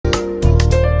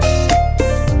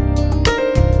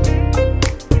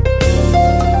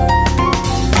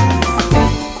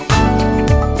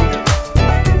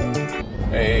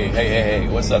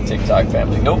What's up, TikTok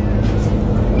family? Nope.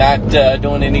 Not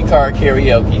doing any car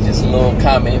karaoke. Just a little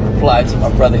comment reply to my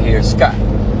brother here, Scott,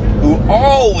 who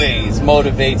always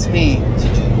motivates me to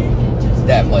do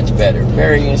that much better.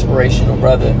 Very inspirational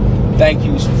brother. Thank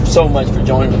you so much for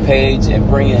joining the page and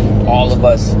bringing all of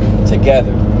us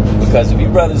together. Because if you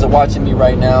brothers are watching me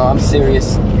right now, I'm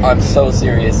serious. I'm so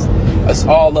serious. It's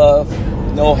all love,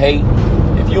 no hate.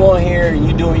 If you on here and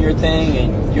you doing your thing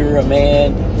and you're a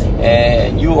man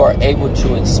and you are able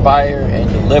to inspire and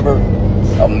deliver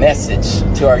a message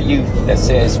to our youth that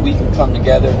says we can come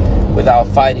together without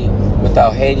fighting,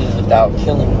 without hating, without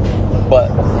killing, but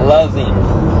loving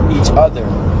each other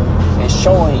and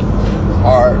showing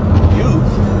our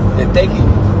youth that they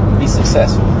can be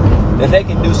successful, that they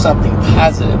can do something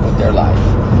positive with their life,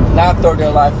 not throw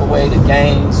their life away to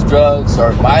gangs, drugs,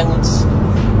 or violence.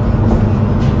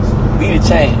 Be the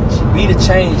change. Be the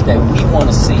change that we want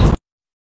to see.